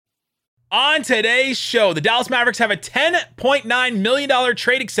On today's show, the Dallas Mavericks have a $10.9 million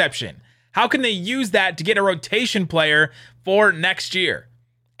trade exception. How can they use that to get a rotation player for next year?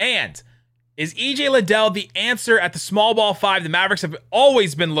 And is EJ Liddell the answer at the small ball five the Mavericks have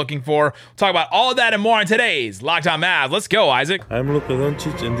always been looking for? We'll talk about all of that and more on today's Locked On Mavs. Let's go, Isaac. I'm Luka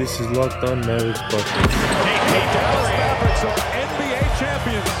Doncic, and this is Locked On Mavericks podcast. Hey, Dallas Mavericks are NBA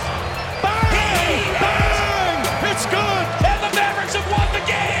champions. Bang! Bang! It's good! And the Mavericks have won the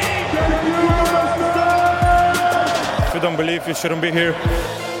game! If you don't believe, you shouldn't be here.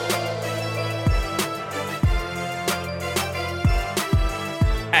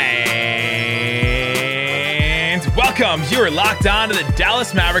 And welcome. You are locked on to the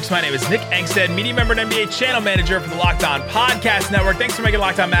Dallas Mavericks. My name is Nick Engstead, media member and NBA channel manager for the Locked On Podcast Network. Thanks for making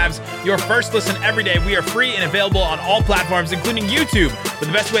Locked On Mavs your first listen every day. We are free and available on all platforms, including YouTube. But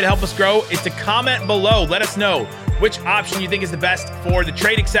the best way to help us grow is to comment below. Let us know which option you think is the best for the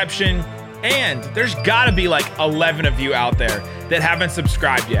trade exception. And there's got to be like 11 of you out there that haven't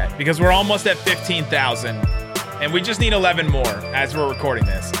subscribed yet, because we're almost at 15,000. And we just need 11 more as we're recording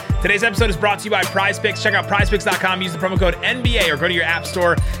this. Today's episode is brought to you by PrizePicks. Check out prizepicks.com. Use the promo code NBA or go to your app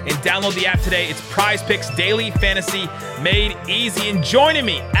store and download the app today. It's PrizePicks Daily Fantasy made easy. And joining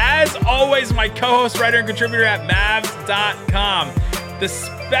me, as always, my co-host, writer, and contributor at Mavs.com, the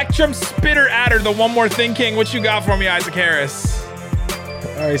Spectrum Spitter Adder, the One More Thing King. What you got for me, Isaac Harris?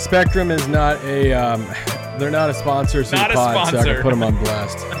 All right, Spectrum is not a they're not a sponsor, so Not a pod, so I sponsor. can put them on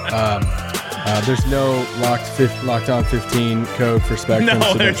blast. There's no locked on 15 code for Spectrum, No, so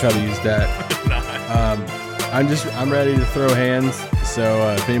don't there's try to use that. not. I'm ready to throw hands.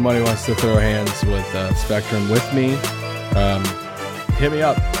 So if anybody wants to throw hands with Spectrum with me, hit me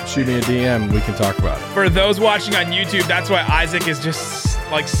up, shoot me a DM, we can talk about it. For those watching on YouTube, that's why Isaac is just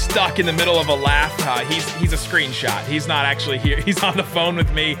like stuck in the middle of a laugh. He's a screenshot. He's not actually here. He's on the phone with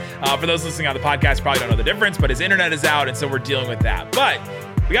me. For those listening on the podcast, probably don't know the difference, but his internet is out, and so we're dealing with that. But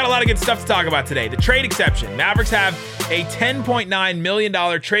we got a lot of good stuff to talk about today. The trade exception. Mavericks have a $10.9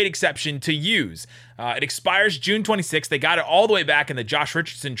 million trade exception to use. It expires June 26th. They got it all the way back in the Josh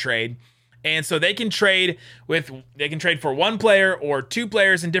Richardson trade. And so they can trade for one player or two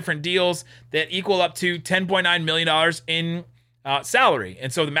players in different deals that equal up to $10.9 million in salary.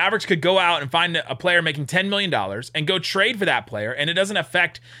 And so the Mavericks could go out and find a player making $10 million and go trade for that player. And it doesn't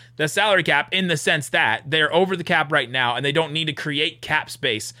affect the salary cap in the sense that they're over the cap right now and they don't need to create cap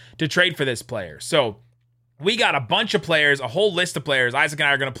space to trade for this player. So we got a bunch of players, a whole list of players. Isaac and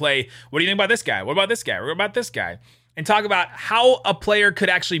I are going to play. What do you think about this guy? What about this guy? What about this guy? And talk about how a player could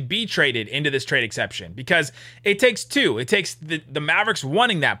actually be traded into this trade exception, because it takes two. It takes the Mavericks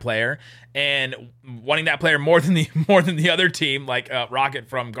wanting that player and wanting that player more than the other team, like Rocket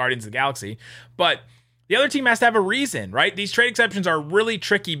from Guardians of the Galaxy. But the other team has to have a reason, right? These trade exceptions are really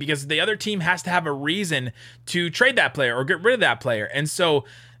tricky because the other team has to have a reason to trade that player or get rid of that player. And so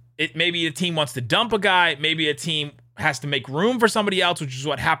maybe a team wants to dump a guy. Maybe a team has to make room for somebody else, which is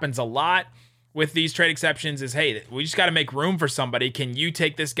what happens a lot with these trade exceptions is, hey, we just got to make room for somebody. Can you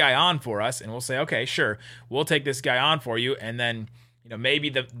take this guy on for us? And we'll say, okay, sure, we'll take this guy on for you. And then, maybe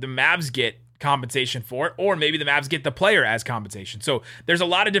the Mavs get compensation for it, or maybe the Mavs get the player as compensation. So there's a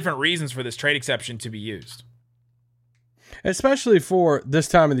lot of different reasons for this trade exception to be used. Especially for this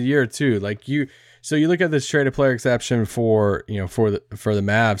time of the year too. So you look at this traded player exception for the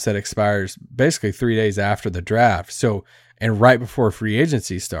Mavs that expires basically 3 days after the draft. So, and right before free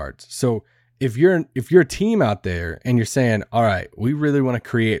agency starts. So if you're a team out there and you're saying, all right, we really want to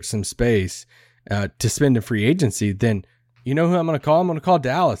create some space to spend in free agency, then you know who I'm going to call? I'm going to call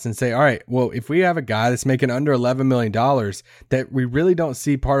Dallas and say, all right, well, if we have a guy that's making under $11 million that we really don't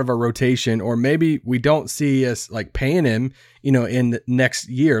see part of our rotation, or maybe we don't see us like paying him, in the next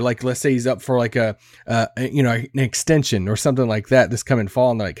year, like let's say he's up for like an extension or something like that this coming fall,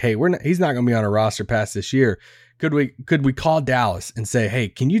 and they're like, hey, he's not going to be on a roster past this year. Could we call Dallas and say, hey,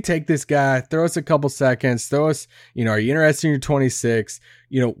 can you take this guy, throw us a couple seconds, throw us, are you interested in your 26?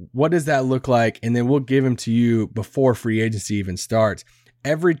 What does that look like? And then we'll give him to you before free agency even starts.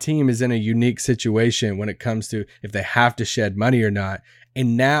 Every team is in a unique situation when it comes to if they have to shed money or not.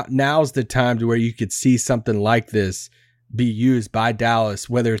 And now's the time to where you could see something like this be used by Dallas,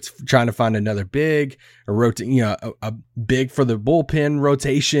 whether it's trying to find another big, a big for the bullpen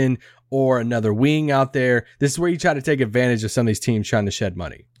rotation, or another wing out there. This is where you try to take advantage of some of these teams trying to shed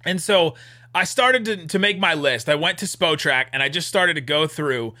money. And so I started to make my list. I went to Spotrac and I just started to go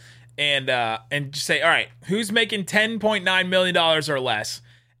through and just say, all right, who's making $10.9 million or less?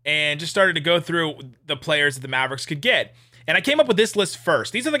 And just started to go through the players that the Mavericks could get. And I came up with this list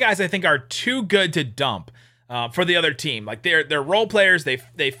first. These are the guys I think are too good to dump. for the other team. Like they're role players. They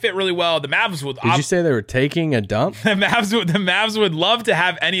fit really well. The Mavs would. Did you say they were taking a dump? The Mavs would love to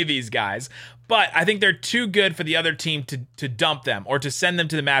have any of these guys, but I think they're too good for the other team to dump them or to send them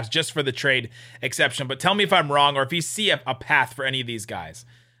to the Mavs just for the trade exception. But tell me if I'm wrong or if you see a path for any of these guys.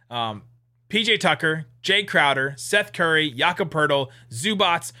 PJ Tucker, Jay Crowder, Seth Curry, Jakob Poeltl,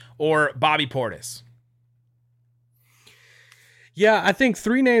 Zubats, or Bobby Portis. Yeah, I think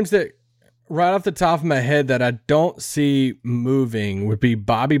three names that right off the top of my head that I don't see moving would be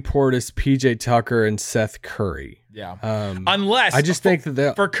Bobby Portis, PJ Tucker, and Seth Curry. Yeah. Unless I just think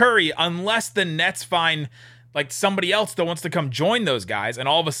that for Curry, unless the Nets find like somebody else that wants to come join those guys, and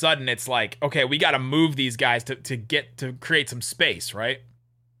all of a sudden it's like, okay, we got to move these guys to create some space, right?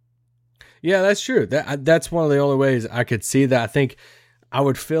 Yeah, that's true. That's one of the only ways I could see that. I think I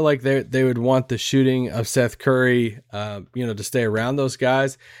would feel like they would want the shooting of Seth Curry, to stay around those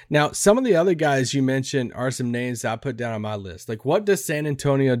guys. Now, some of the other guys you mentioned are some names that I put down on my list. Like, what does San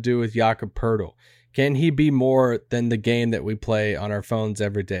Antonio do with Jakob Poeltl? Can he be more than the game that we play on our phones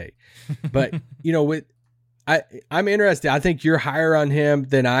every day? But I'm interested. I think you're higher on him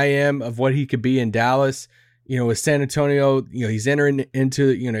than I am of what he could be in Dallas. With San Antonio, he's entering into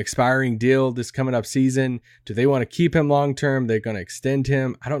expiring deal this coming up season. Do they want to keep him long term? They're going to extend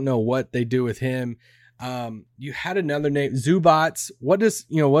him. I don't know what they do with him. You had another name, Zubats. What does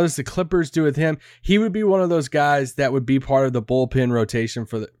the Clippers do with him? He would be one of those guys that would be part of the bullpen rotation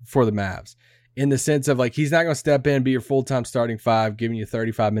for the Mavs, in the sense of like he's not going to step in, be your full time starting five, giving you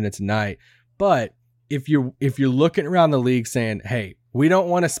 35 minutes a night. But if you're looking around the league saying, hey, we don't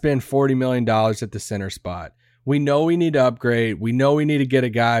want to spend $40 million at the center spot. We know we need to upgrade. We know we need to get a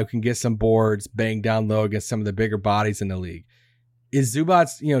guy who can get some boards, bang down low against some of the bigger bodies in the league. Is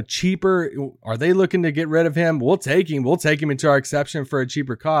Zubats, cheaper? Are they looking to get rid of him? We'll take him. We'll take him into our exception for a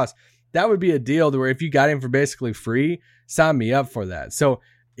cheaper cost. That would be a deal to where if you got him for basically free, sign me up for that. So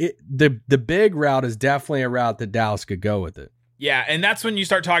the big route is definitely a route that Dallas could go with it. Yeah, and that's when you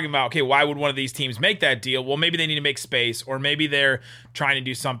start talking about, okay, why would one of these teams make that deal? Well, maybe they need to make space, or maybe they're trying to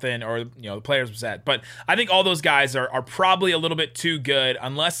do something, or the players upset. But I think all those guys are probably a little bit too good,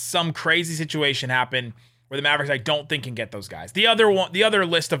 unless some crazy situation happened where the Mavericks I don't think can get those guys. The other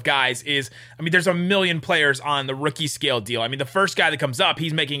list of guys is, there's a million players on the rookie scale deal. The first guy that comes up,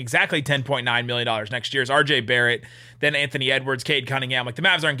 he's making exactly $10.9 million next year is RJ Barrett, then Anthony Edwards, Cade Cunningham. Like the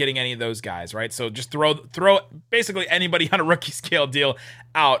Mavs aren't getting any of those guys, right? So just throw basically anybody on a rookie scale deal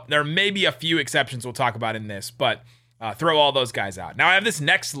out. There may be a few exceptions we'll talk about in this, but throw all those guys out. Now I have this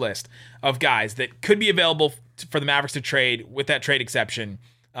next list of guys that could be available for the Mavericks to trade with that trade exception.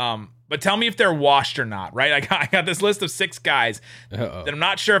 But tell me if they're washed or not, right? I got this list of 6 guys that I'm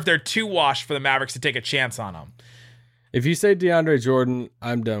not sure if they're too washed for the Mavericks to take a chance on them. If you say DeAndre Jordan,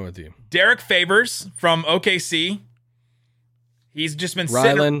 I'm done with you. Derek Favors from OKC. He's just been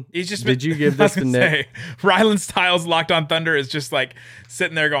Rylan. Did you give this to Nick? Rylan Stiles, Locked On Thunder, is just like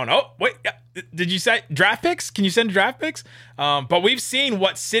sitting there going, "Oh, wait, did you say draft picks? Can you send draft picks?" But we've seen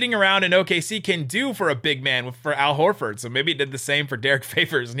what sitting around in OKC can do for a big man, for Al Horford. So maybe it did the same for Derek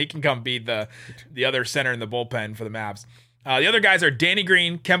Favors, and he can come be the other center in the bullpen for the Mavs. The other guys are Danny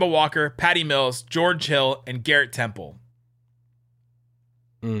Green, Kemba Walker, Patty Mills, George Hill, and Garrett Temple.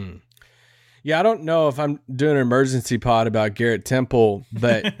 Yeah, I don't know if I'm doing an emergency pod about Garrett Temple,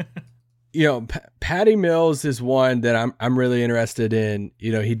 but Patty Mills is one that I'm really interested in.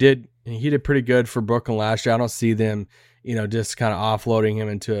 He did pretty good for Brooklyn last year. I don't see them, just kind of offloading him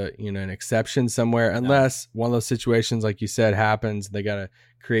into an exception somewhere, unless one of those situations, like you said, happens. They got to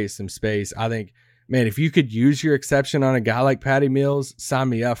create some space. I think, man, if you could use your exception on a guy like Patty Mills, sign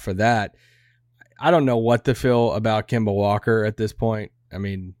me up for that. I don't know what to feel about Kemba Walker at this point.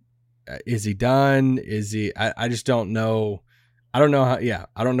 Is he done? Is he? I just don't know. I don't know how. Yeah,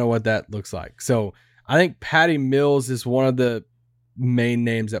 I don't know what that looks like. So I think Patty Mills is one of the main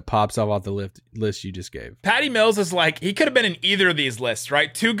names that pops off the list you just gave. Patty Mills is like, he could have been in either of these lists,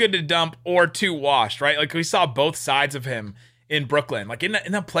 right? Too good to dump or too washed, right? Like we saw both sides of him in Brooklyn. Like in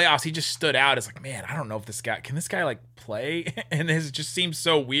the playoffs, he just stood out as like, man, I don't know if this guy like play, and it just seems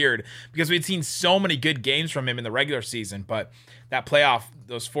so weird because we'd seen so many good games from him in the regular season, but that playoff,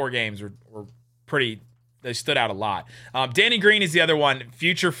 those 4 games were pretty. They stood out a lot. Danny Green is the other one,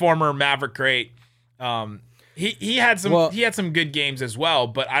 future former Maverick great. He had some good games as well,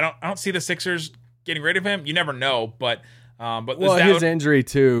 but I don't see the Sixers getting rid of him. You never know, but his injury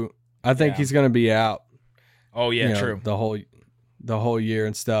too. I think he's going to be out. Oh yeah, true. The whole year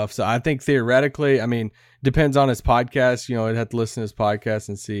and stuff. So I think theoretically, depends on his podcast. I'd have to listen to his podcast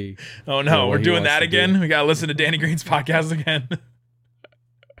and see. Oh no, we're doing that again. We got to listen to Danny Green's podcast again.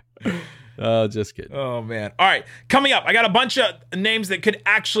 Just kidding. Oh, man. All right. Coming up, I got a bunch of names that could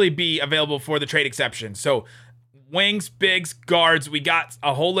actually be available for the trade exception. So wings, bigs, guards. We got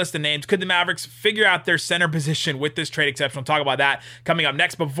a whole list of names. Could the Mavericks figure out their center position with this trade exception? We'll talk about that coming up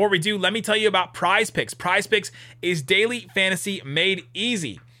next. But before we do, let me tell you about Prize Picks. Prize Picks is daily fantasy made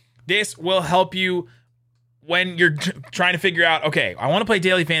easy. This will help you when you're trying to figure out, okay, I want to play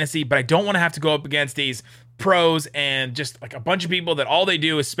daily fantasy, but I don't want to have to go up against these pros and just like a bunch of people that all they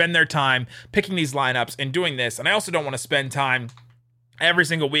do is spend their time picking these lineups and doing this. And I also don't want to spend time every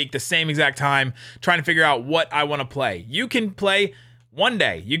single week, the same exact time, trying to figure out what I want to play. You can play one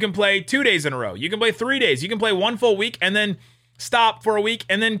day. You can play 2 days in a row. You can play 3 days. You can play one full week and then stop for a week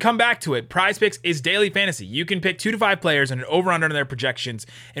and then come back to it. Prize Picks is daily fantasy. You can pick 2 to 5 players and an over-under on their projections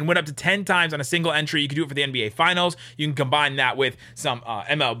and win up to 10 times on a single entry. You can do it for the NBA Finals. You can combine that with some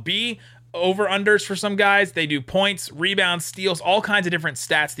MLB over-unders for some guys. They do points, rebounds, steals, all kinds of different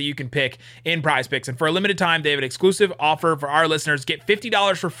stats that you can pick in Prize Picks. And for a limited time, they have an exclusive offer for our listeners. Get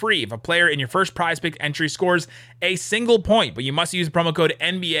 $50 for free if a player in your first Prize Pick entry scores a single point. But you must use the promo code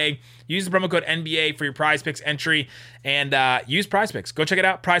NBA. Use the promo code NBA for your Prize Picks entry and use Prize Picks. Go check it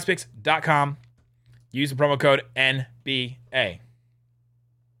out, prizepicks.com. Use the promo code NBA.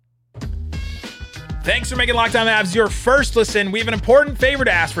 Thanks for making Locked On Mavs your first listen. We have an important favor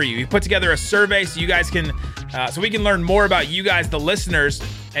to ask for you. We put together a survey so you guys can, so we can learn more about you guys, the listeners,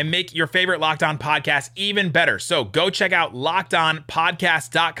 and make your favorite Locked On podcast even better. So go check out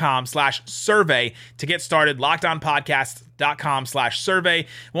lockedonpodcast.com/survey to get started. lockedonpodcast.com/survey. It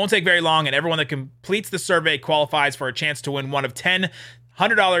won't take very long, and everyone that completes the survey qualifies for a chance to win one of 10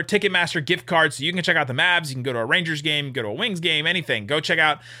 $100 Ticketmaster gift cards, so you can check out the Mavs. You can go to a Rangers game, go to a Wings game, anything. Go check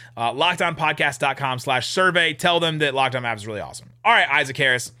out lockedonpodcast.com/survey. Tell them that Locked On Mavs is really awesome. All right, Isaac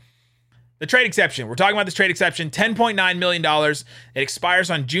Harris. The trade exception. We're talking about this trade exception, $10.9 million. It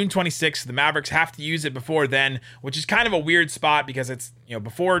expires on June 26th. The Mavericks have to use it before then, which is kind of a weird spot because it's,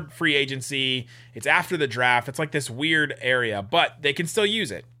 before free agency. It's after the draft. It's like this weird area, but they can still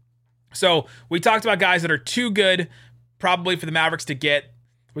use it. So we talked about guys that are too good probably for the Mavericks to get.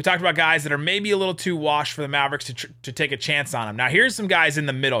 We talked about guys that are maybe a little too washed for the Mavericks to take a chance on them. Now, here's some guys in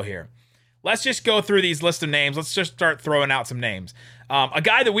the middle here. Let's just go through these list of names. Let's just start throwing out some names. A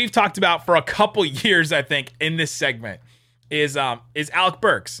guy that we've talked about for a couple years, I think, in this segment is Alec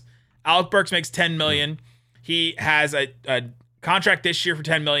Burks. Alec Burks makes $10 million. He has a contract this year for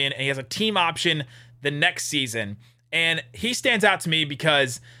 $10 million, and he has a team option the next season. And he stands out to me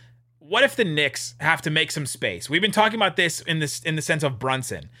because what if the Knicks have to make some space? We've been talking about this in the sense of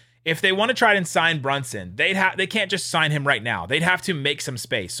Brunson. If they want to try and sign Brunson, they can't just sign him right now. They'd have to make some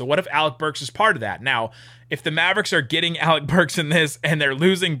space. So what if Alec Burks is part of that? Now, if the Mavericks are getting Alec Burks in this and they're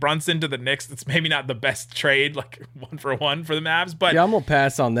losing Brunson to the Knicks, that's maybe not the best trade, like 1-for-1 for the Mavs. But yeah, I'm gonna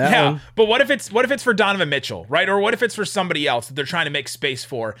pass on that one. But what if it's for Donovan Mitchell, right? Or what if it's for somebody else that they're trying to make space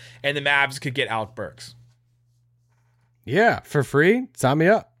for, and the Mavs could get Alec Burks? Yeah, for free, sign me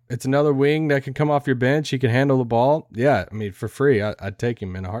up. It's another wing that can come off your bench. He can handle the ball. Yeah, I mean, for free, I'd take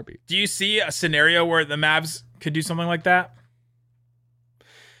him in a heartbeat. Do you see a scenario where the Mavs could do something like that?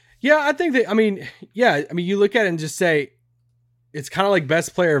 Yeah, I think that, you look at it and just say, it's kind of like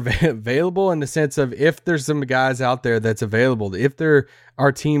best player available in the sense of if there's some guys out there that's available, if there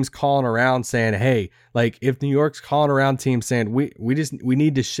are teams calling around saying, hey, like if New York's calling around teams saying, we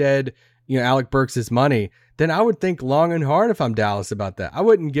need to shed, Alec Burks' money, then I would think long and hard if I'm Dallas about that. I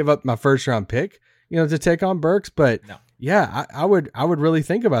wouldn't give up my first round pick, to take on Burks, but no. Yeah, I would really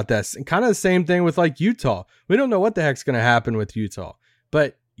think about that. And kind of the same thing with like Utah. We don't know what the heck's going to happen with Utah,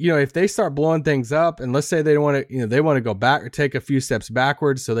 but if they start blowing things up and let's say they want to, they want to go back or take a few steps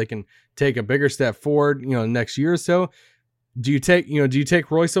backwards so they can take a bigger step forward, next year or so. Do you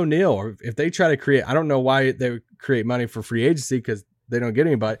take Royce O'Neal, or if they try to create, I don't know why they would create money for free agency because they don't get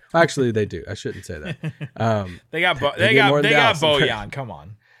anybody. Actually, they do. I shouldn't say that. They got Bojan. Come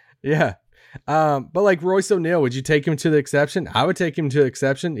on. Yeah. But like Royce O'Neal, would you take him to the exception? I would take him to the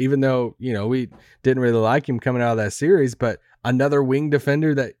exception, even though, we didn't really like him coming out of that series, but another wing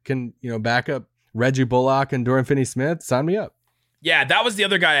defender that can, back up Reggie Bullock and Dorian Finney-Smith, sign me up. Yeah, that was the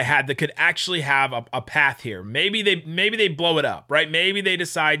other guy I had that could actually have a path here. Maybe they blow it up, right? Maybe they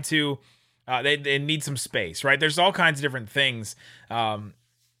decide to, they need some space, right? There's all kinds of different things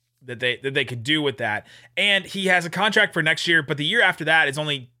that they could do with that. And he has a contract for next year, but the year after that is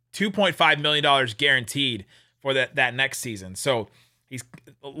only $2.5 million guaranteed for that next season. So he's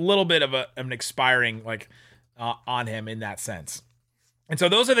a little bit of an expiring on him in that sense. And so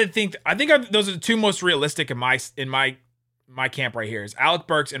those are those are the two most realistic in my camp right here is Alec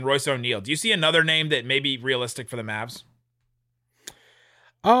Burks and Royce O'Neal. Do you see another name that may be realistic for the Mavs?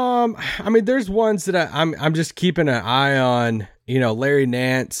 I mean, there's ones that I'm just keeping an eye on. Larry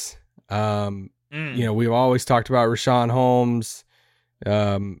Nance. We've always talked about Rashawn Holmes.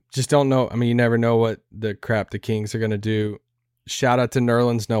 Just don't know. I mean, you never know what the crap the Kings are going to do. Shout out to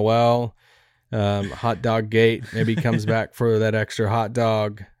Nerlens Noel. Hot dog gate. Maybe he comes back for that extra hot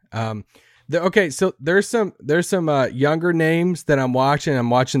dog. Okay, so there's some younger names that I'm watching. I'm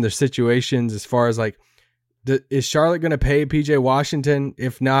watching their situations as far as like, is Charlotte going to pay PJ Washington?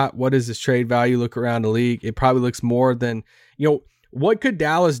 If not, what is his trade value? Look around the league. It probably looks more than, what could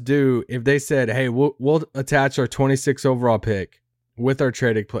Dallas do if they said, hey, we'll attach our 26 overall pick with our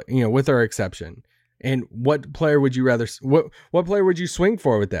traded play, with our exception. And what player would you rather, what player would you swing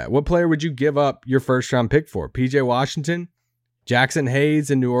for with that? What player would you give up your first round pick for? PJ Washington, Jackson Hayes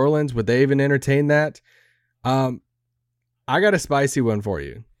in New Orleans. Would they even entertain that? I got a spicy one for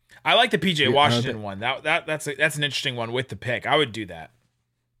you. I like the PJ Washington one. That's an interesting one with the pick. I would do that.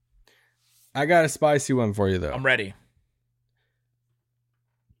 I got a spicy one for you though. I'm ready.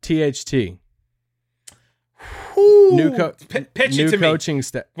 THT. Pitch it to coaching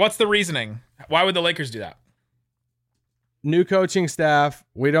staff. What's the reasoning? Why would the Lakers do that? New coaching staff.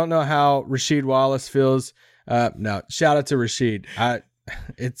 We don't know how Rasheed Wallace feels. No, shout out to Rasheed.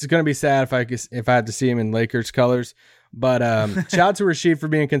 It's going to be sad if I had to see him in Lakers colors. But shout out to Rasheed for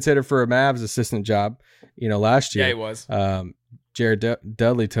being considered for a Mavs assistant job, last year. Yeah, he was. Jared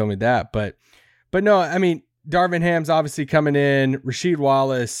Dudley told me that. But no, I mean, Darvin Ham's obviously coming in. Rasheed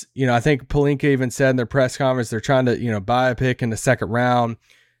Wallace, I think Pelinka even said in their press conference they're trying to, buy a pick in the second round.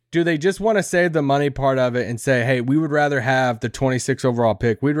 Do they just want to save the money part of it and say, hey, we would rather have the 26 overall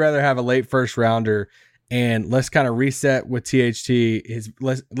pick. We'd rather have a late first rounder. And let's kind of reset with THT.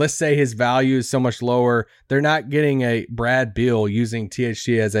 Let's say his value is so much lower. They're not getting a Brad Beal using THT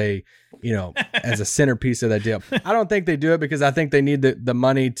as a, as a centerpiece of that deal. I don't think they do it because I think they need the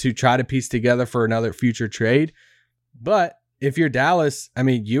money to try to piece together for another future trade. But if you're Dallas, I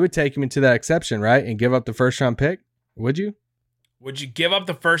mean, you would take him into that exception, right? And give up the first round pick. Would you? Would you give up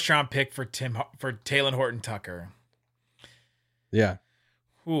the first round pick for Talen Horton-Tucker? Yeah.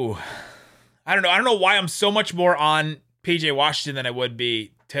 Ooh. I don't know. I don't know why I'm so much more on PJ Washington than I would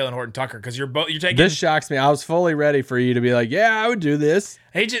be Talen Horton-Tucker because you're taking. This shocks me. I was fully ready for you to be like, yeah, I would do this.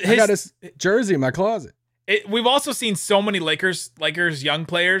 I got his jersey in my closet. We've also seen so many Lakers young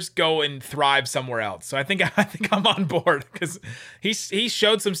players go and thrive somewhere else. So I think I'm on board because he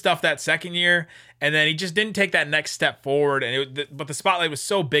showed some stuff that second year and then he just didn't take that next step forward. But the spotlight was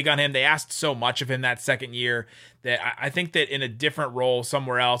so big on him. They asked so much of him that second year that I think that in a different role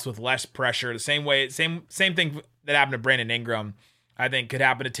somewhere else with less pressure, the same thing that happened to Brandon Ingram, I think could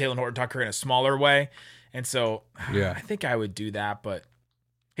happen to Talen Horton-Tucker in a smaller way. And so yeah, I think I would do that, but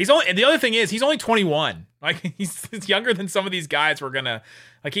and the other thing is he's only 21. Like he's younger than some of these guys we're gonna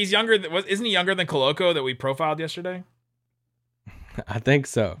like. He's younger. Isn't he younger than Koloko that we profiled yesterday? I think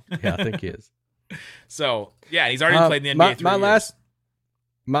so. Yeah, I think he is. So yeah, he's already played in the NBA.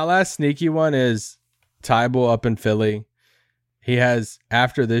 My last sneaky one is Tybal up in Philly. He has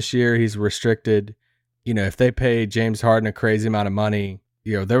after this year he's restricted. If they pay James Harden a crazy amount of money,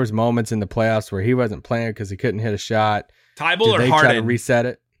 there was moments in the playoffs where he wasn't playing because he couldn't hit a shot. Tybal or Harden? Try to reset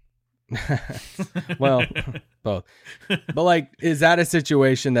it? Well, both. But like, is that a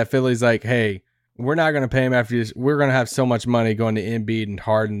situation that Philly's like, hey, we're not going to pay him after this. We're going to have so much money going to Embiid and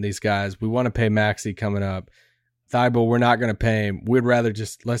Harden, these guys. We want to pay Maxey coming up. Thybulle, we're not going to pay him. We'd rather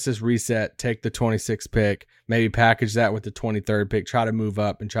let's just reset, take the 26th pick, maybe package that with the 23rd pick, try to move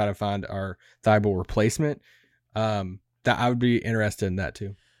up and try to find our Thybulle replacement. That I would be interested in that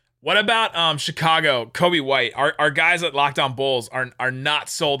too. What about Chicago, Kobe White? Our guys at Locked On Bulls are not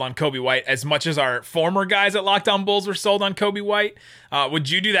sold on Kobe White as much as our former guys at Locked On Bulls were sold on Kobe White. Would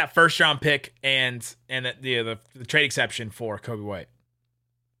you do that first round pick and the trade exception for Kobe White?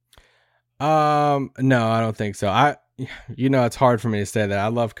 No, I don't think so. It's hard for me to say that. I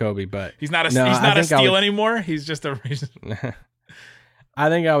love Kobe, but he's not a steal anymore. He's just a reason. I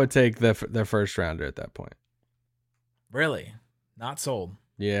think I would take the first rounder at that point. Really? Not sold.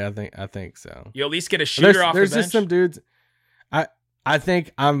 Yeah, I think so. You at least get a shooter off the bench. There's just some dudes. I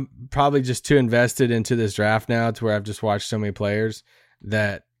think I'm probably just too invested into this draft now to where I've just watched so many players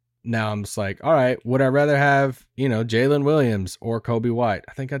that now I'm just like, all right, would I rather have, Jalen Williams or Kobe White?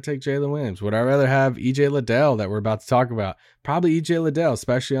 I think I'd take Jalen Williams. Would I rather have EJ Liddell that we're about to talk about? Probably EJ Liddell,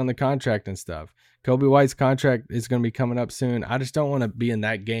 especially on the contract and stuff. Kobe White's contract is going to be coming up soon. I just don't want to be in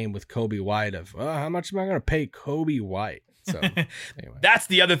that game with Kobe White of, how much am I going to pay Kobe White? So anyway. That's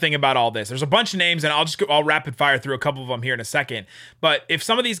the other thing about all this. There's a bunch of names, and I'll rapid fire through a couple of them here in a second. But if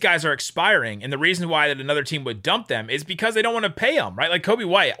some of these guys are expiring, and the reason why that another team would dump them is because they don't want to pay them, right? Like Kobe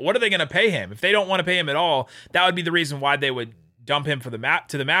White, what are they going to pay him? If they don't want to pay him at all, that would be the reason why they would dump him to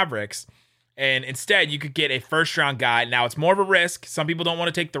the Mavericks. And instead, you could get a first-round guy. Now, it's more of a risk. Some people don't want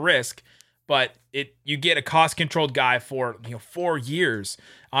to take the risk, but you get a cost-controlled guy for 4 years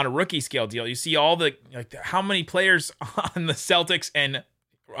on a rookie scale deal. You see all how many players on the Celtics and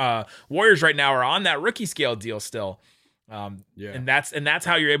Warriors right now are on that rookie scale deal still. And that's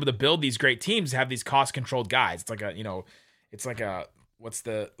how you're able to build these great teams. Have these cost-controlled guys. It's like a what's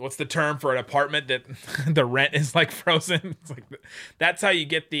the term for an apartment that the rent is like frozen. It's like that's how you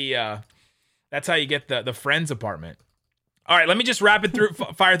get the friend's apartment. All right, let me just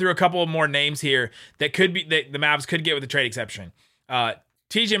fire through a couple of more names here that the Mavs could get with the trade exception.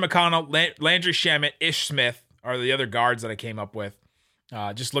 TJ McConnell, Landry Shamet, Ish Smith are the other guards that I came up with.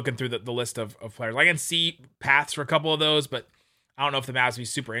 Just looking through the list of players. I can see paths for a couple of those, but I don't know if the Mavs would be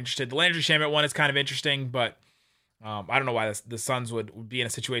super interested. The Landry Shamet one is kind of interesting, but I don't know why the Suns would be in a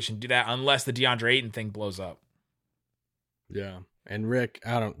situation to do that unless the DeAndre Ayton thing blows up. Yeah, and Rick,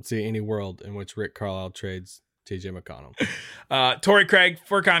 I don't see any world in which Rick Carlisle trades TJ McConnell. Torrey Craig,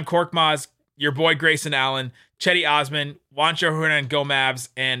 Furkan Korkmaz, your boy Grayson Allen, Chetty Osman, Juancho Hernan-Gomez,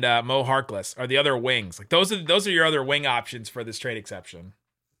 and Mo Harkless are the other wings. Like those are your other wing options for this trade exception.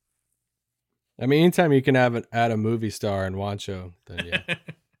 I mean, anytime you can add a movie star in Juancho, then yeah.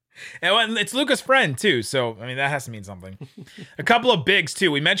 And it's Luka's friend too, so I mean that has to mean something. A couple of bigs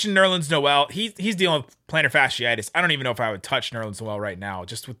too. We mentioned Nerlens Noel. He's dealing with plantar fasciitis. I don't even know if I would touch Nerlens Noel right now,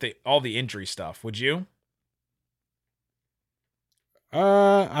 just with all the injury stuff. Would you?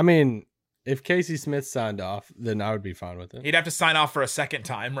 I mean, if Casey Smith signed off, then I would be fine with it. He'd have to sign off for a second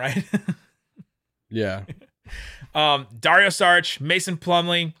time, right? Yeah. Dario Saric, Mason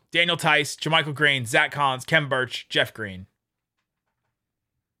Plumlee, Daniel Tice, JaMychal Green, Zach Collins, Kem Birch, Jeff Green.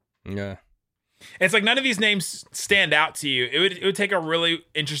 Yeah. It's like none of these names stand out to you. It would take a really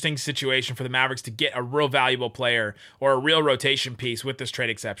interesting situation for the Mavericks to get a real valuable player or a real rotation piece with this trade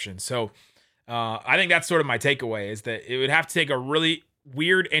exception. So I think that's sort of my takeaway is that it would have to take a really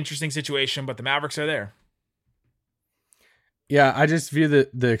weird, interesting situation, but the Mavericks are there. Yeah, I just view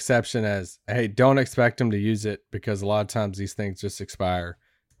the exception as, hey, don't expect them to use it because a lot of times these things just expire.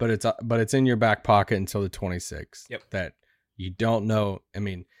 But it's in your back pocket until the 26th. Yep. That you don't know. I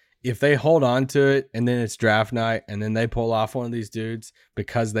mean, if they hold on to it and then it's draft night and then they pull off one of these dudes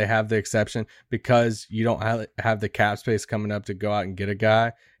because they have the exception, because you don't have the cap space coming up to go out and get a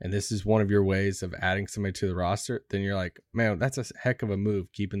guy, and this is one of your ways of adding somebody to the roster, then you're like, man, that's a heck of a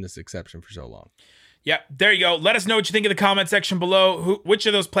move keeping this exception for so long. Yep, there you go. Let us know what you think in the comment section below. Which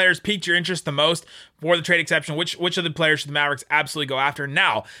of those players piqued your interest the most for the trade exception? Which of the players should the Mavericks absolutely go after?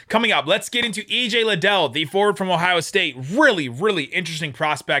 Now, coming up, let's get into EJ Liddell, the forward from Ohio State. Really, really interesting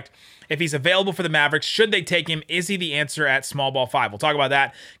prospect. If he's available for the Mavericks, should they take him? Is he the answer at small ball 5? We'll talk about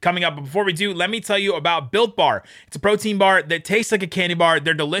that coming up. But before we do, let me tell you about Built Bar. It's a protein bar that tastes like a candy bar.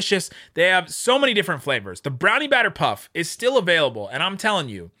 They're delicious. They have so many different flavors. The Brownie Batter Puff is still available, and I'm telling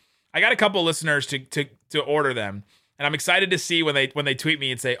you, I got a couple of listeners to order them, and I'm excited to see when they tweet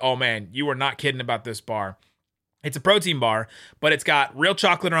me and say, "Oh man, you were not kidding about this bar." It's a protein bar, but it's got real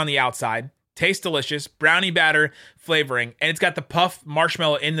chocolate on the outside, tastes delicious, brownie batter flavoring, and it's got the puff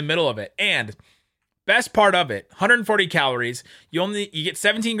marshmallow in the middle of it. And best part of it, 140 calories. You get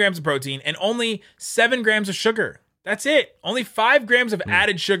 17 grams of protein and only 7 grams of sugar. That's it. Only 5 grams of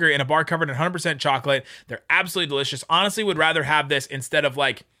added sugar in a bar covered in 100% chocolate. They're absolutely delicious. Honestly, would rather have this instead of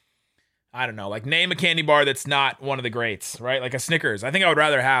I don't know, name a candy bar that's not one of the greats, right? Like a Snickers. I think I would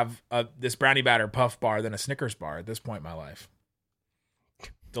rather have this brownie batter puff bar than a Snickers bar at this point in my life.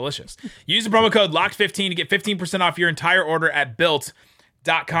 Delicious. Use the promo code LOCKED15 to get 15% off your entire order at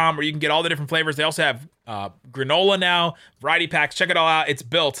built.com, where you can get all the different flavors. They also have granola now, variety packs. Check it all out. It's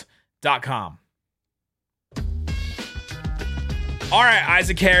built.com. All right,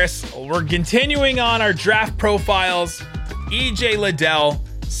 Isaac Harris, we're continuing on our draft profiles. EJ Liddell,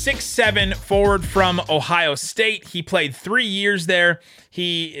 6'7" forward from Ohio State. He played 3 years there.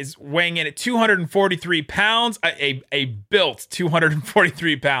 He is weighing in at 243 pounds, a built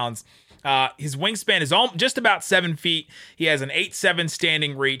 243 pounds. His wingspan is just about 7 feet. He has an 8'7"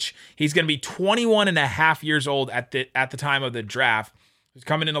 standing reach. He's going to be 21 and a half years old at the time of the draft. He's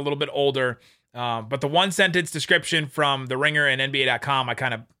coming in a little bit older. But the one sentence description from The Ringer and NBA.com, I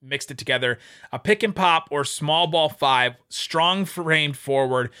kind of mixed it together. A pick and pop or small ball 5, strong framed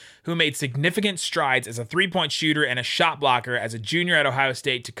forward who made significant strides as a 3-point shooter and a shot blocker as a junior at Ohio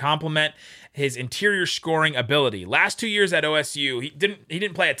State to complement his interior scoring ability. Last 2 years at OSU, he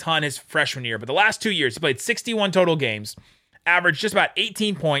didn't play a ton his freshman year, but the last 2 years he played 61 total games, averaged just about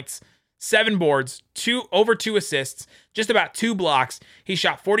 18 points, 7 boards, over 2 assists, just about 2 blocks. He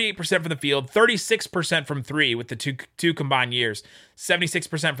shot 48% from the field, 36% from 3 with the two combined years,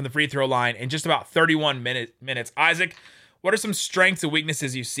 76% from the free throw line, and just about 31 minutes. Isaac, what are some strengths and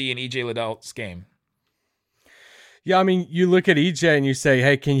weaknesses you see in EJ Liddell's game? Yeah, I mean, you look at EJ and you say,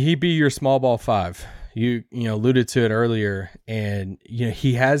 hey, can he be your small ball 5? You alluded to it earlier, and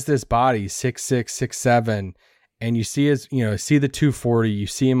he has this body, 6'6", 6'7", and you see see the 240, you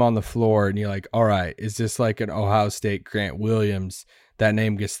see him on the floor, and you're like, all right, is this like an Ohio State Grant Williams? That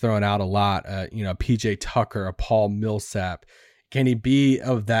name gets thrown out a lot. PJ Tucker, a Paul Millsap. Can he be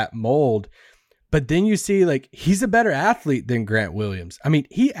of that mold? But then you see, like, he's a better athlete than Grant Williams. I mean,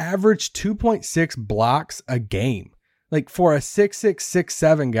 he averaged 2.6 blocks a game, like for a 6'6",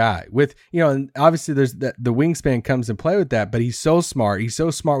 6'7" guy with, and obviously there's the wingspan comes in play with that, but he's so smart. He's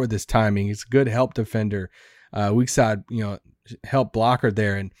so smart with his timing. He's a good help defender, weak side, help blocker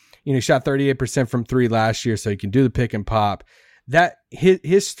there. And, he shot 38% from 3 last year, so he can do the pick and pop. That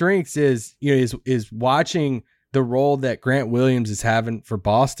his strengths is watching the role that Grant Williams is having for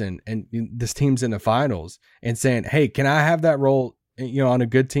Boston and this team's in the finals and saying, hey, can I have that role, on a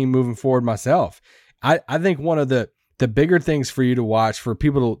good team moving forward myself? I think one of the bigger things for you to watch, for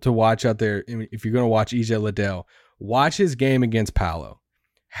people to watch out there, if you're going to watch EJ Liddell, watch his game against Paolo,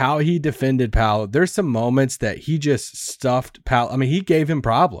 how he defended Paolo. There's some moments that he just stuffed Paolo. I mean, he gave him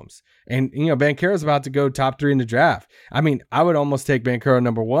problems. And, Banchero's about to go top 3 in the draft. I mean, I would almost take Banchero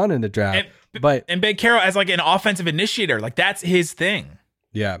number 1 in the draft. And Banchero as like an offensive initiator, like that's his thing.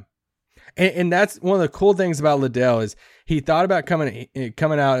 Yeah. And that's one of the cool things about Liddell is he thought about coming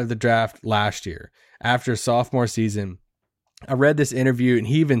out of the draft last year after sophomore season. I read this interview and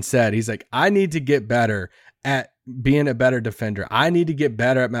he even said, he's like, I need to get better at being a better defender. I need to get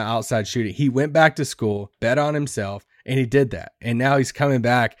better at my outside shooting. He went back to school, bet on himself, and he did that. And now he's coming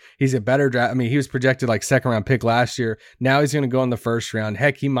back. He's a better draft. I mean, he was projected like 2nd round pick last year. Now he's going to go in the 1st round.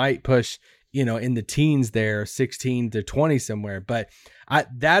 Heck, he might push, in the teens there, 16 to 20 somewhere. But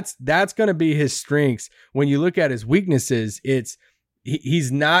that's going to be his strengths. When you look at his weaknesses,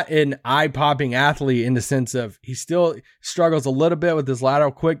 he's not an eye-popping athlete in the sense of he still struggles a little bit with his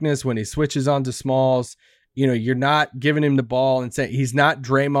lateral quickness when he switches onto smalls. You're not giving him the ball and saying he's not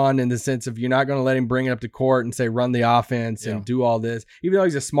Draymond in the sense of you're not going to let him bring it up to court and say, run the offense and do all this. Even though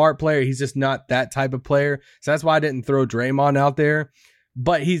he's a smart player, he's just not that type of player. So that's why I didn't throw Draymond out there.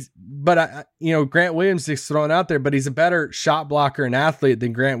 But Grant Williams is thrown out there, but he's a better shot blocker and athlete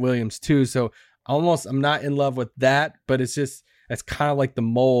than Grant Williams too. So I'm not in love with that, but that's kind of like the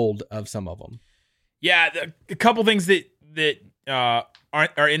mold of some of them. Yeah. A couple things that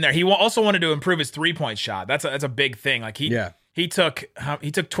are in there. He also wanted to improve his 3-point shot. That's a big thing. Like he took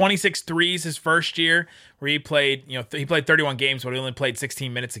 26 threes his first year where he played, he played 31 games, but he only played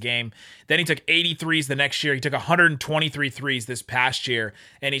 16 minutes a game. Then he took 80 threes the next year. He took 123 threes this past year,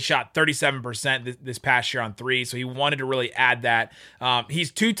 and he shot 37% this past year on threes. So he wanted to really add that.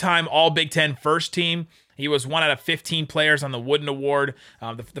 He's 2-time All Big Ten first team. He was 1 out of 15 players on the Wooden Award,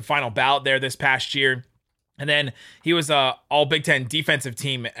 the final ballot there this past year. And then he was all Big Ten defensive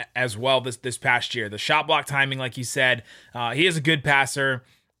team as well this past year. The shot block timing, like you said, he is a good passer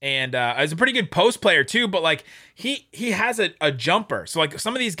and is a pretty good post player too. But like he has a jumper. So like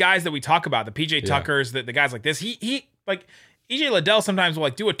some of these guys that we talk about, the PJ Tuckers, the guys like this, he like EJ Liddell sometimes will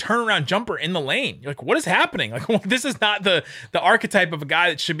like do a turnaround jumper in the lane. You're like, what is happening? Like, well, this is not the archetype of a guy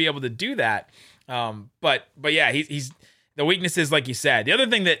that should be able to do that. But yeah, he's the weakness is like you said. The other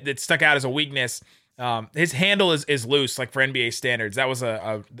thing that stuck out as a weakness. His handle is loose, like for NBA standards. That was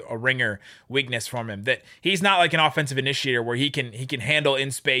a ringer weakness from him. That he's not like an offensive initiator where he can handle in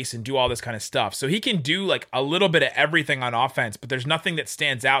space and do all this kind of stuff. So he can do like a little bit of everything on offense, but there's nothing that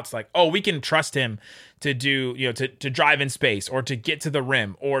stands out. It's like, oh, we can trust him to do, to drive in space or to get to the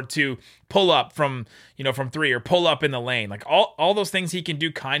rim or to pull up from 3 or pull up in the lane. Like all those things he can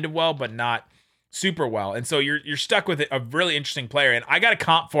do kind of well, but not super well. And so you're stuck with a really interesting player. And I got a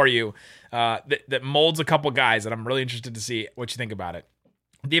comp for you that molds a couple guys that I'm really interested to see what you think about it.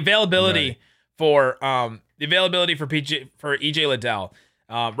 The availability for EJ Liddell.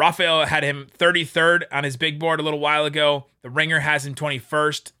 Raphael had him 33rd on his big board a little while ago. The Ringer has him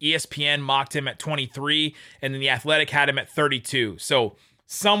 21st. ESPN mocked him at 23, and then The Athletic had him at 32. So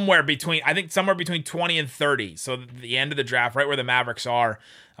somewhere between 20 and 30. So the end of the draft, right where the Mavericks are.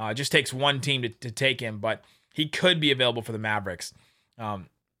 It just takes one team to take him, but he could be available for the Mavericks.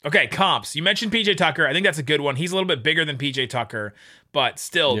 Okay, comps. You mentioned PJ Tucker. I think that's a good one. He's a little bit bigger than PJ Tucker, but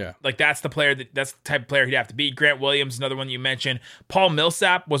still, like that's the type of player he'd have to be. Grant Williams, another one you mentioned. Paul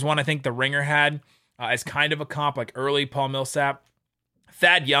Millsap was one I think the Ringer had as kind of a comp, like early Paul Millsap.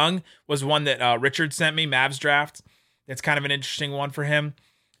 Thad Young was one that Richard sent me, Mavs draft. It's kind of an interesting one for him.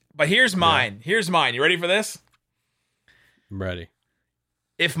 But here's mine. Yeah. Here's mine. You ready for this? I'm ready.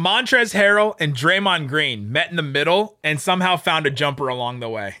 If Montrezl Harrell and Draymond Green met in the middle and somehow found a jumper along the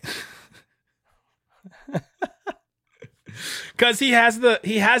way. Because he has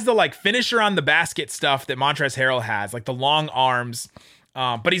the like finisher on the basket stuff that Montrezl Harrell has, like the long arms.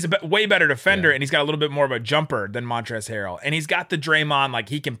 But he's a way better defender, and he's got a little bit more of a jumper than Montrezl Harrell. And he's got the Draymond, like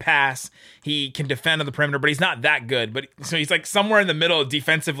he can pass, he can defend on the perimeter, but he's not that good. But so he's like somewhere in the middle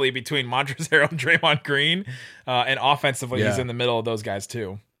defensively between Montrezl Harrell and Draymond Green, and offensively he's in the middle of those guys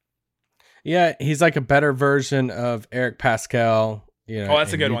too. Yeah, he's like a better version of Eric Pascal. You know,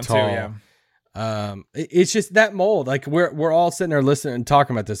 that's a good Utah. One too. Yeah. It's just that mold. Like we're all sitting there listening and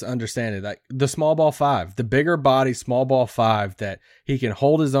talking about this, understanding like the small ball 5, the bigger body small ball 5 that he can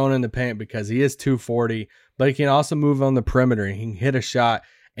hold his own in the paint because he is 240, but he can also move on the perimeter and he can hit a shot.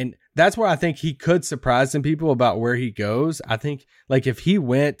 And that's where I think he could surprise some people about where he goes. I think like if he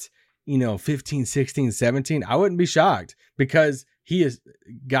went, 15, 16, 17, I wouldn't be shocked because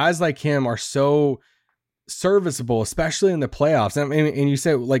guys like him are so serviceable, especially in the playoffs. And you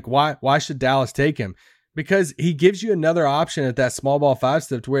say like, why should Dallas take him? Because he gives you another option at that small ball 5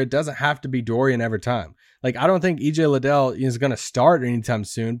 step to where it doesn't have to be Dorian every time. Like, I don't think EJ Liddell is going to start anytime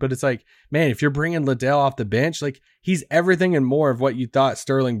soon, but it's like, man, if you're bringing Liddell off the bench, like he's everything and more of what you thought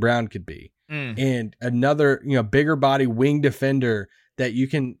Sterling Brown could be. And another, bigger body wing defender that you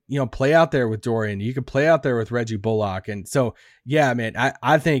can, play out there with Dorian. You can play out there with Reggie Bullock. And so, yeah, man,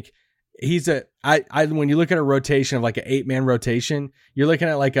 I think he's when you look at a rotation of like an 8-man rotation, you're looking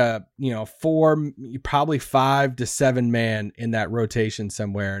at like a, 4, probably 5 to 7 man in that rotation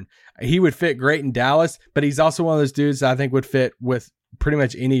somewhere. And he would fit great in Dallas, but he's also one of those dudes that I think would fit with pretty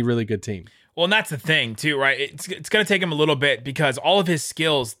much any really good team. Well, and that's the thing too, right? It's going to take him a little bit because all of his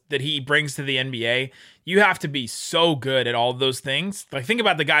skills that he brings to the NBA, you have to be so good at all of those things. Like think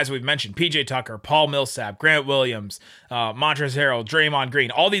about the guys we've mentioned: PJ Tucker, Paul Millsap, Grant Williams, Montrezl Harrell, Draymond Green.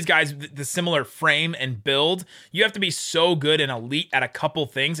 All these guys, the similar frame and build. You have to be so good and elite at a couple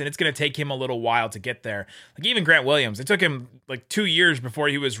things, and it's going to take him a little while to get there. Like even Grant Williams, it took him like 2 years before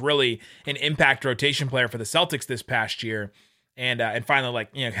he was really an impact rotation player for the Celtics this past year. And finally,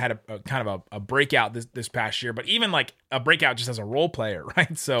 like, had a kind of a breakout this past year, but even like a breakout just as a role player,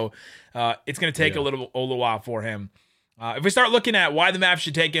 right? So it's going to take a little while for him. If we start looking at why the Mavs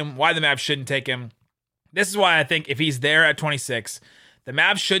should take him, why the Mavs shouldn't take him, this is why I think if he's there at 26, the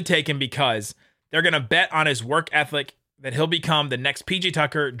Mavs should take him because they're going to bet on his work ethic, that he'll become the next PJ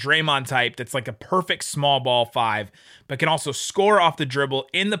Tucker, Draymond type that's like a perfect small ball 5, but can also score off the dribble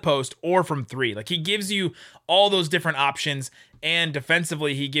in the post or from 3. Like he gives you all those different options, and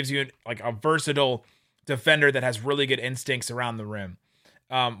defensively he gives you like a versatile defender that has really good instincts around the rim.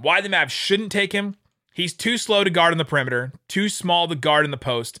 Why the Mavs shouldn't take him? He's too slow to guard on the perimeter, too small to guard in the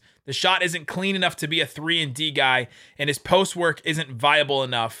post. The shot isn't clean enough to be a 3-and-D guy, and his post work isn't viable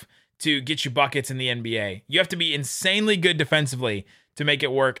enough to get you buckets in the NBA. You have to be insanely good defensively to make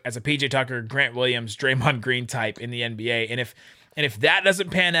it work as a PJ Tucker, Grant Williams, Draymond Green type in the NBA. And if that doesn't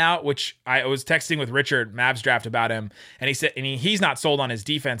pan out, which I was texting with Richard Mavs draft about him, and he said he's not sold on his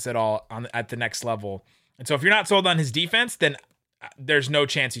defense at all at the next level. And so if you're not sold on his defense, then there's no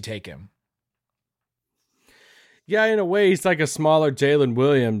chance you take him. Yeah, in a way, he's like a smaller Jalen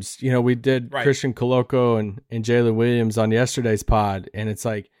Williams. We did Christian Coloco and Jalen Williams on yesterday's pod, and it's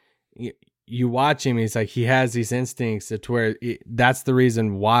like, you watch him, he's like, he has these instincts to where that's the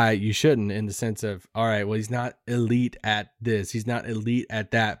reason why you shouldn't, in the sense of, all right, well, he's not elite at this, he's not elite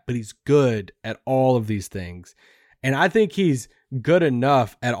at that, but he's good at all of these things. And I think he's good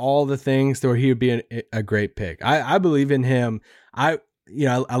enough at all the things to where he would be a great pick. I believe in him. I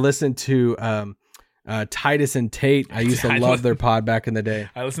listened to Titus and Tate. I used to love their pod back in the day.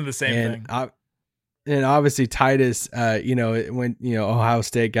 I listened to the same thing. And obviously Titus, when, Ohio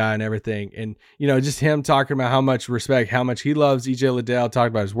State guy and everything. And, just him talking about how much respect, how much he loves EJ Liddell,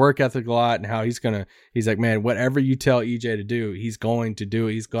 talking about his work ethic a lot and how he's like, man, whatever you tell EJ to do, he's going to do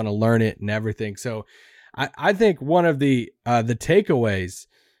it. He's going to learn it and everything. So I think one of the takeaways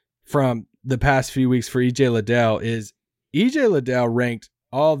from the past few weeks for EJ Liddell is EJ Liddell ranked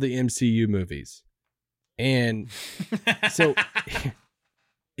all the MCU movies. And so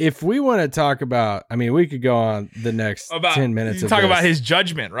if we want to talk about, we could go on the next 10 minutes. Talk about his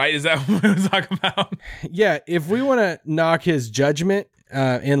judgment, right? Is that what we're talking about? Yeah. If we want to knock his judgment,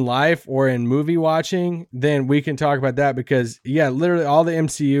 in life or in movie watching, then we can talk about that, because literally all the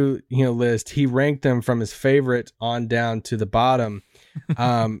MCU list, he ranked them from his favorite on down to the bottom.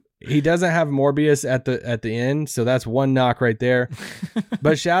 He doesn't have Morbius at the end, so that's one knock right there.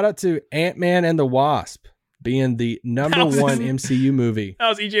 But shout out to Ant-Man and the Wasp being the number one MCU movie. That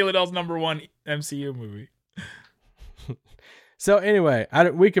was EJ Liddell's number one MCU movie. So anyway,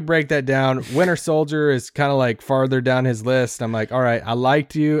 we could break that down. Winter Soldier is kind of like farther down his list. I'm like, all right, I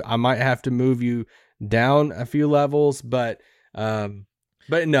liked you. I might have to move you down a few levels, but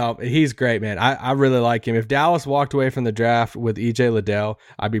no, he's great, man. I really like him. If Dallas walked away from the draft with EJ Liddell,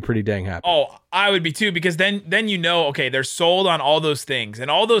 I'd be pretty dang happy. Oh, I would be too, because then okay, they're sold on all those things, and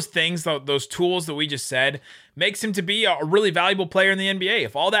all those things, those tools that we just said, makes him to be a really valuable player in the NBA.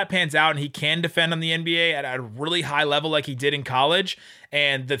 If all that pans out and he can defend on the NBA at a really high level like he did in college,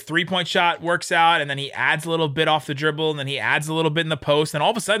 and the 3-point shot works out, and then he adds a little bit off the dribble, and then he adds a little bit in the post, and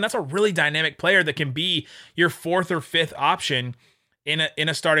all of a sudden that's a really dynamic player that can be your 4th or 5th option in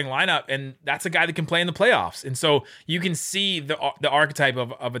a starting lineup, and that's a guy that can play in the playoffs. And so you can see the archetype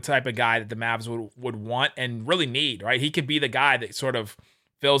of a type of guy that the Mavs would want and really need, right? He could be the guy that sort of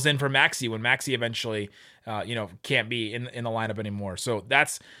fills in for Maxey when Maxey eventually can't be in the lineup anymore. So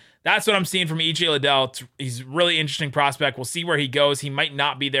that's what I'm seeing from EJ Liddell. He's a really interesting prospect. We'll see where he goes. He might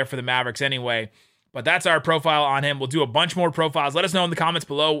not be there for the Mavericks anyway, but that's our profile on him. We'll do a bunch more profiles. Let us know in the comments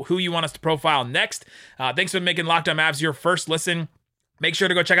below who you want us to profile next. Thanks for making Locked On Mavs your first listen. Make sure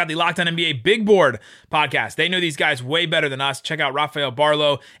to go check out the Locked On NBA Big Board podcast. They know these guys way better than us. Check out Rafael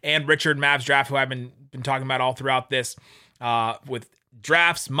Barlow and Richard Mavs Draft, who I've been talking about all throughout this, with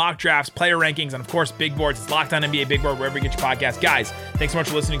drafts, mock drafts, player rankings, and of course, big boards. It's Locked On NBA Big Board, wherever you get your podcast. Guys, thanks so much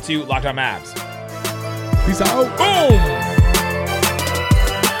for listening to Locked On Mavs. Peace out. Boom!